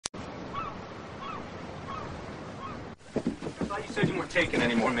I thought you said you weren't taking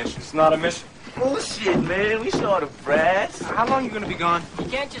any more missions. It's not a mission. Bullshit, man. We saw the brass. How long are you gonna be gone? You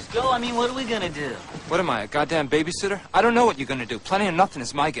can't just go. I mean, what are we gonna do? What am I, a goddamn babysitter? I don't know what you're gonna do. Plenty of nothing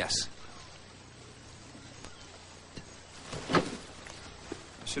is my guess.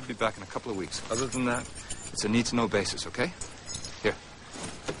 I should be back in a couple of weeks. Other than that, it's a need-to-know basis, okay? Here.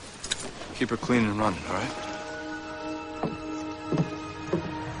 Keep her clean and running, all right?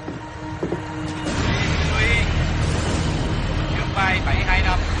 Bay 72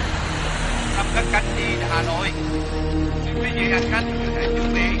 năm thăm cất cánh đi Hà Nội. Xin quý vị hành khách có thể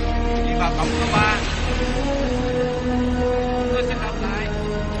chuẩn bị đi vào cổng số 3. Tôi xin đọc lại.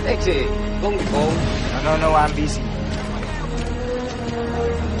 Taxi, không được cô. No, I'm busy.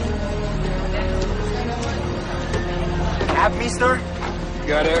 Cab, mister? You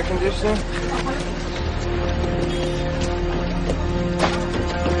got air conditioning?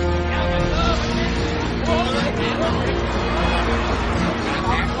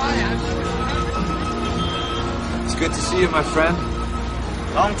 It's good to see you, my friend.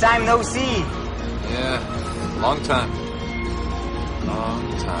 Long time no see. Yeah, long time.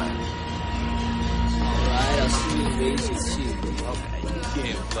 Long time. All right, I'll see you in Vegas, too.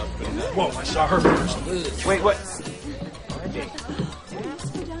 Whoa, I saw her first. Wait, what?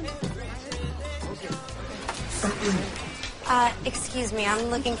 Excuse me, I'm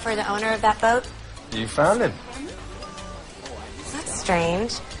looking for the owner of that boat. You found him. That's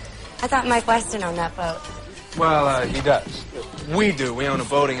strange. I thought Mike Weston owned that boat. Well, he does. We do. We own a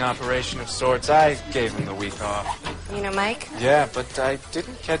boating operation of sorts. I gave him the week off. You know Mike? Yeah, but I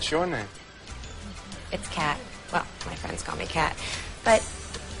didn't catch your name. It's Kat. Well, my friends call me Kat. But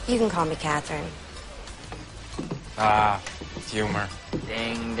you can call me Catherine. Ah, humor.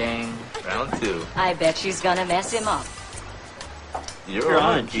 Ding, ding. Round 2. I bet she's gonna mess him up. You're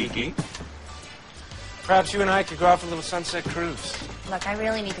on, Kiki. Perhaps you and I could go out for a little sunset cruise. Look, I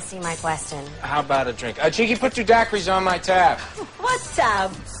really need to see Mike Weston. How about a drink? Cheeky, put your daiquiris on my tab. What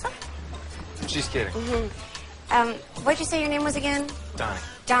tab? She's kidding. What'd you say your name was again?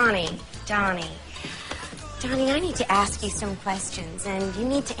 Donnie. Donnie, I need to ask you some questions, and you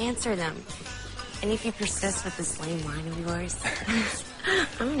need to answer them. And if you persist with this lame line of yours,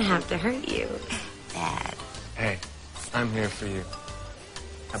 I'm gonna have to hurt you bad. Hey, I'm here for you.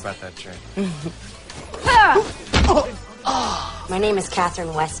 How about that drink? My name is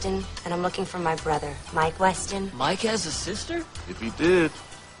Catherine Weston, and I'm looking for my brother, Mike Weston. Mike has a sister? If he did,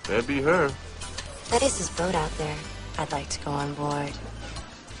 that'd be her. That is his boat out there. I'd like to go on board.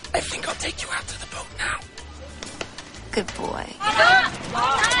 I think I'll take you out to the boat now. Good boy.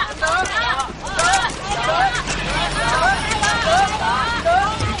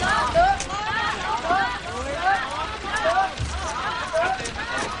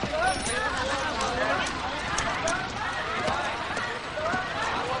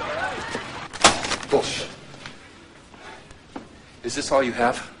 Bullshit. Is this all you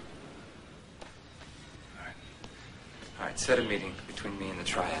have? All right, set a meeting between me and the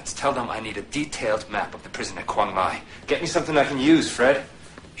triads. Tell them I need a detailed map of the prison at Quang Lai. Get me something I can use, Fred.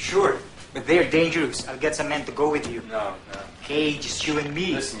 Sure, but they're dangerous. I'll get some men to go with you. No. Okay, just you and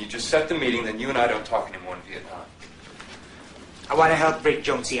me. Listen, you just set the meeting, then you and I don't talk anymore in Vietnam. I want to help break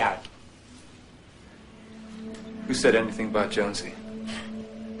Jonesy out. Who said anything about Jonesy?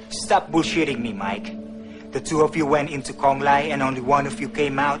 Stop bullshitting me, Mike. The two of you went into Kong Lai and only one of you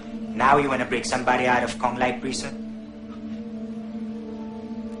came out. Now you want to break somebody out of Kong Lai prison?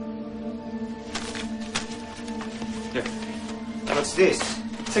 Here. What's this?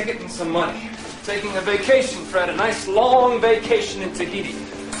 Ticket and some money. Taking a vacation, Fred. A nice long vacation in Tahiti.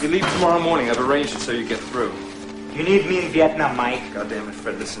 You leave tomorrow morning. I've arranged it so you get through. You need me in Vietnam, Mike. God damn it,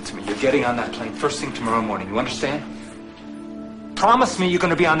 Fred, listen to me. You're getting on that plane first thing tomorrow morning. You understand? Promise me you're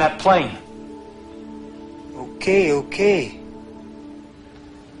going to be on that plane. Okay.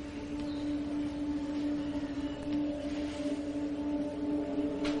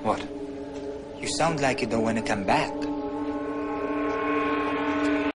 What? You sound like you don't want to come back.